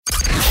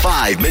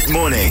5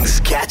 mid-mornings.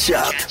 Catch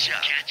up.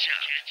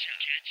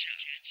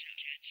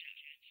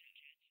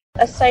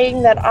 A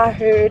saying that I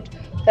heard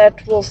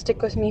that will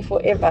stick with me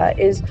forever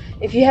is,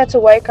 if you had to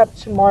wake up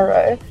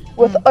tomorrow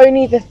with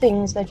only the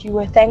things that you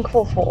were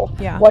thankful for,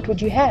 what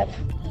would you have?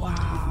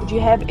 Wow. Would you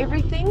have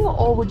everything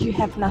or would you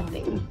have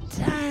nothing?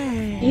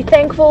 Dang. You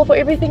thankful for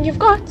everything you've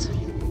got?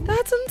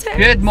 That's intense.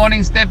 Good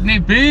morning, Stephanie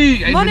B.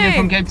 Adrian Morning. here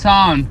from Cape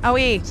Town. Are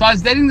we? So I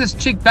was dating this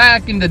chick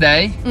back in the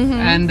day,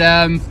 and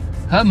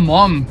her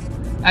mom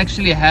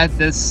actually had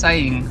this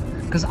saying,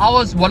 because I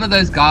was one of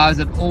those guys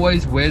that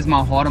always wears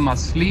my heart on my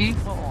sleeve.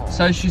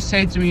 So she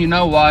said to me, you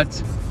know what?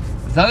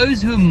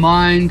 Those who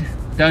mind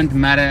don't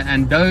matter,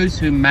 and those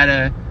who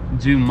matter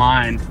do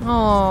mind.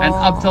 Aww. And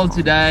up till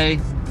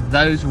today,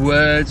 those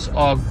words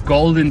are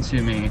golden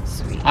to me.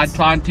 Sweet. I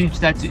try and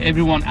teach that to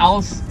everyone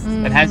else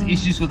that has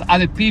issues with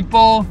other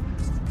people.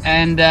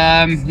 And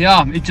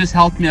it just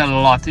helped me a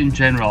lot in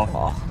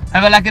general.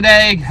 Have a lucky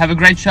day. Have a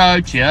great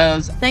show.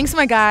 Cheers. Thanks,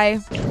 my guy.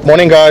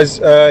 Morning, guys.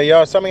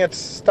 Something that's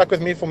stuck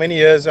with me for many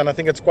years, and I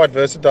think it's quite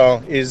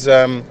versatile, is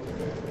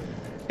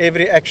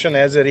every action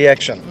has a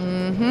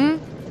reaction.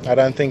 I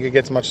don't think it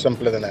gets much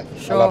simpler than that.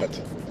 Sure. I love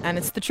it. And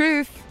it's the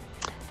truth.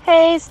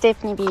 Hey,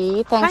 Stephanie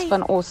B. Thanks Hi. for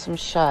an awesome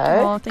show.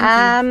 Oh,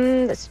 thank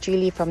you. It's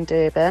Julie from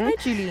Durban. Hi,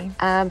 Julie.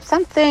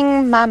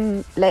 Something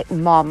mom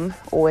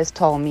always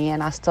told me,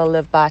 and I still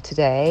live by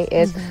today,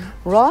 is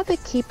rather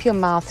keep your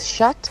mouth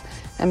shut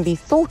and be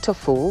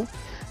thoughtful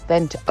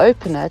than to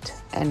open it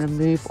and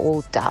remove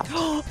all doubt.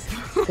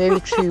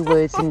 Very true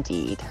words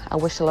indeed. I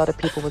wish a lot of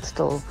people would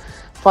still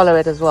follow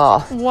it as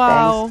well.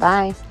 Wow.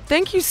 Thanks. Bye.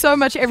 Thank you so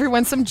much,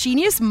 everyone. Some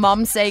genius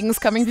mom sayings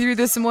coming through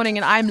this morning,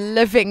 and I'm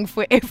living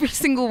for every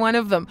single one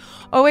of them.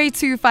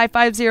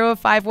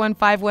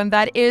 082-550-5151.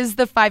 That is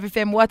the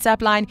 5FM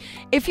WhatsApp line.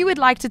 If you would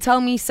like to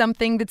tell me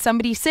something that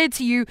somebody said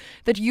to you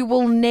that you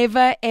will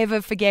never,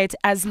 ever forget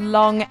as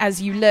long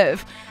as you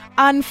live.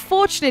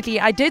 Unfortunately,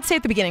 I did say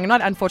at the beginning,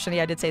 not unfortunately,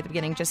 I did say at the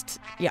beginning,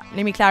 let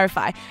me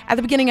clarify. At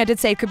the beginning, I did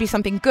say it could be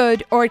something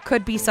good or it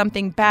could be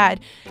something bad.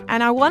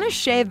 And I want to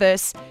share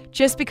this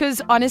just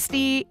because,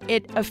 honestly,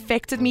 it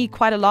affected me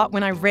quite a lot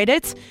when I read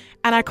it.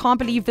 And I can't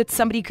believe that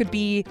somebody could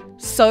be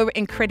so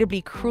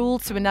incredibly cruel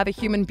to another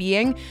human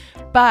being.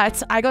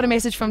 But I got a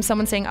message from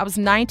someone saying I was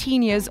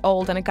 19 years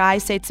old and a guy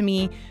said to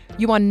me,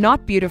 "You are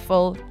not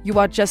beautiful, you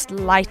are just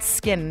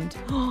light-skinned."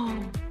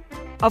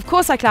 Of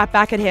course, I clapped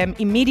back at him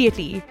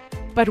immediately,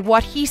 but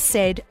what he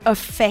said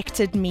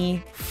affected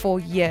me for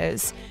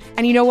years.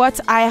 And you know what?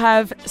 I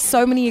have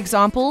so many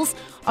examples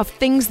of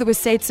things that were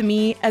said to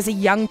me as a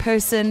young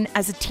person,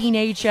 as a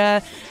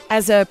teenager,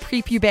 as a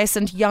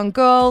prepubescent young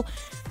girl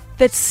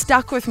that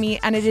stuck with me,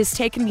 and it has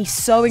taken me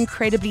so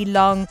incredibly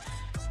long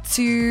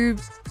to,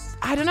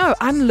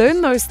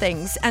 unlearn those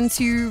things and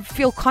to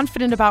feel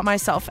confident about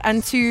myself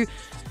and to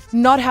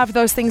not have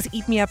those things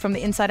eat me up from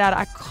the inside out.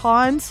 I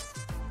can't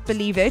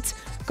believe it.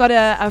 Got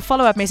a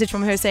follow-up message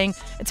from her saying,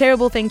 "A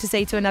terrible thing to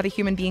say to another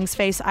human being's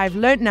face. I've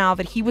learned now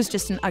that he was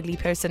just an ugly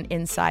person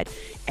inside."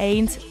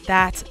 Ain't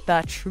that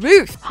the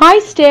truth? Hi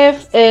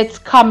Steph, it's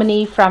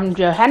Kamini from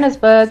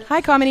Johannesburg.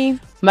 Hi, Kamini.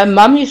 My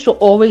mum used to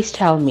always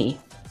tell me,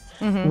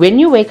 when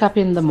you wake up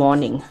in the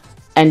morning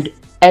and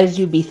as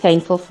you be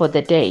thankful for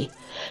the day,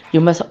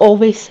 you must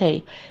always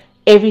say,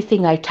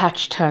 "Everything I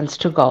touch turns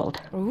to gold."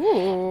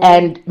 Ooh.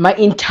 And my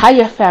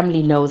entire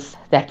family knows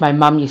that my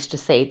mum used to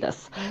say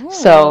this.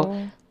 So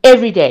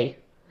every day,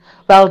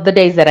 the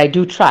days that I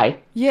do try,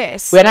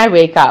 Yes. when I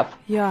wake up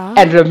Yeah.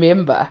 and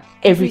remember,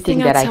 everything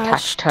that I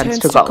touch turns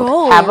to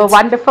gold. Have a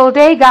wonderful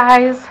day,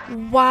 guys.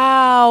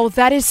 Wow,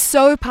 that is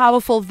so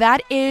powerful.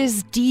 That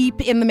is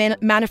deep in the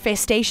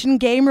manifestation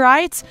game,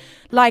 right?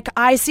 Like,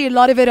 I see a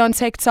lot of it on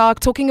TikTok,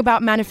 talking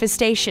about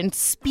manifestation,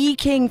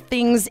 speaking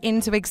things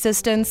into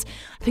existence.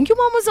 I think your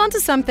mom was onto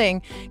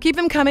something. Keep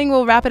them coming.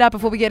 We'll wrap it up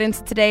before we get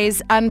into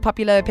today's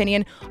unpopular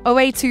opinion.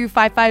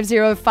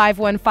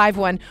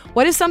 082-550-5151.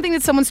 What is something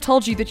that someone's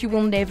told you that you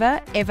will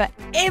never, ever,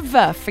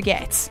 ever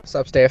forget? What's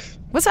up, Steph?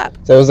 What's up?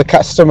 There was a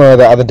customer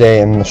the other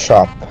day in the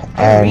shop,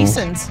 and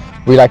Recent.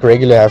 we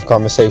regularly have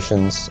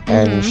conversations,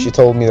 and she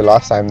told me the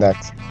last time that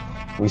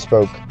we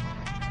spoke,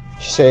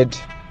 she said,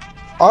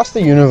 ask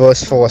the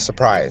universe for a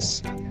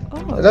surprise.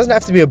 It doesn't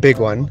have to be a big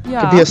one. It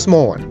could be a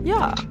small one.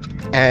 Yeah.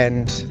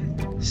 And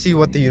see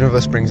what the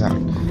universe brings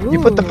out. You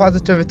put the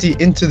positivity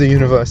into the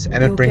universe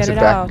and it brings it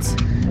back. Out.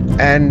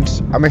 And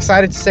I'm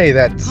excited to say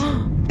that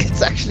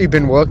it's actually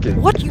been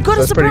working. What? You got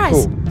So a it's pretty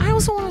surprise? cool. I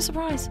also want a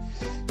surprise.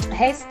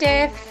 Hey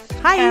Steph,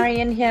 Hi.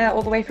 Marion here,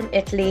 all the way from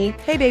Italy.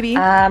 Hey, baby.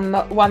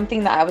 One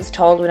thing that I was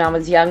told when I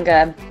was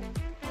younger,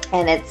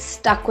 and it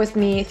stuck with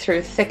me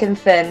through thick and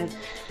thin,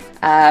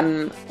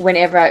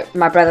 whenever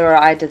my brother or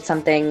I did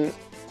something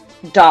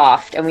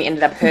daft and we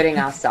ended up hurting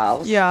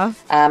ourselves,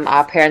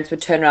 our parents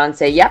would turn around and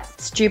say, "Yep,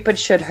 stupid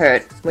should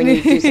hurt." When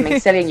you do something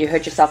silly and you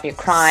hurt yourself and you're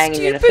crying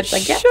and you're in a fit,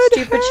 like, "Yep,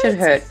 stupid should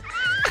hurt."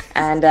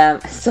 And I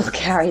still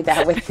carry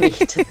that with me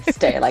to this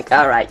day. Like,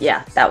 all right,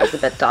 yeah, that was a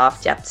bit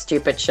daft. Yep,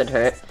 stupid should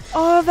hurt.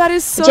 Oh, that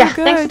is so But yeah,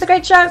 good. thanks for the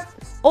great show.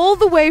 all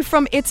the way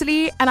from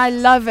Italy, and I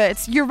love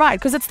it. You're right,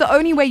 because it's the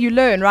only way you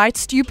learn, right?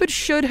 Stupid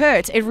should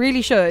hurt. It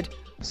really should.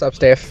 What's up,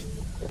 Steph?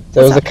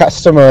 There was a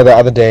customer the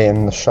other day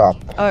in the shop.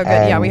 Oh, good.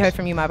 Yeah, we heard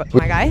from you, my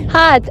guy.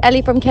 Hi, it's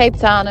Ali from Cape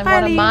Town, and Hi,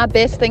 one Ali. of my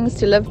best things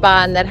to live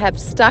by and that have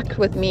stuck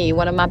with me,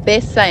 one of my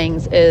best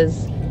sayings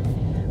is,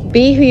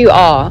 be who you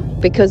are,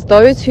 because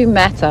those who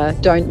matter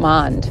don't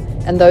mind,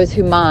 and those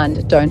who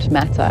mind don't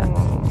matter.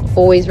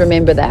 Always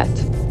remember that.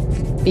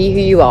 Be who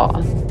you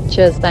are.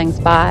 Cheers, thanks,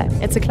 bye.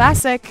 It's a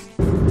classic.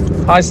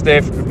 Hi,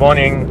 Steph. Good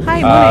morning.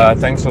 Hi,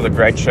 morning. Thanks for the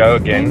great show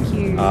again. Thank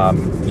you.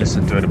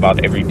 Listen to it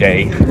about every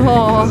day Oh.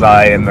 because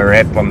I am a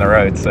rep on the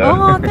road. So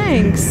Oh,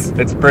 thanks.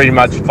 it's pretty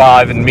much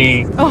 5 and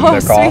me in Oh,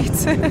 the car.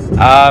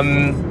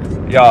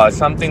 sweet. Yeah,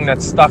 something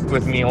that stuck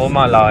with me all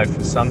my life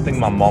is something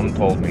my mom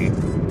told me.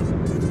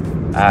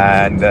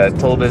 And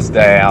till this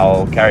day,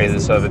 I'll carry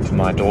this over to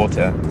my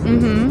daughter.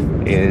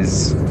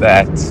 Is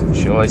that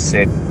she always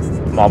said,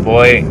 my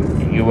boy,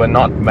 you were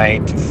not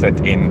made to fit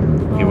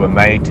in. You were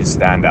made to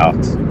stand out.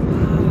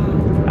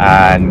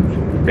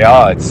 And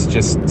yeah, it's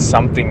just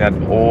something that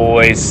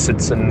always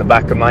sits in the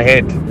back of my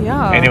head.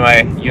 Yeah.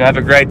 Anyway, you have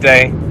a great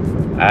day.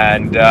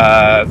 And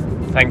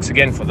thanks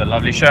again for the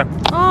lovely show.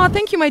 Oh,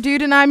 thank you, my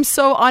dude. And I'm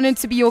so honored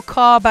to be your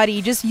car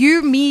buddy. Just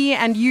you, me,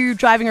 and you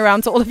driving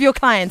around to all of your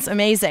clients.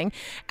 Amazing.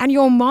 And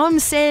your mom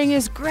saying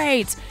is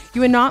great.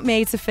 You were not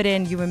made to fit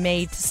in. You were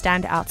made to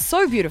stand out.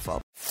 So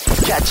beautiful.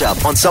 Catch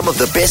up on some of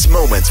the best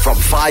moments from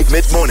 5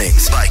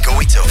 mid-mornings by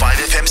going to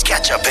 5FM's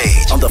catch-up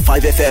page on the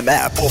 5FM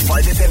app or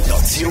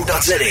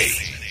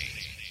 5FM.co.za.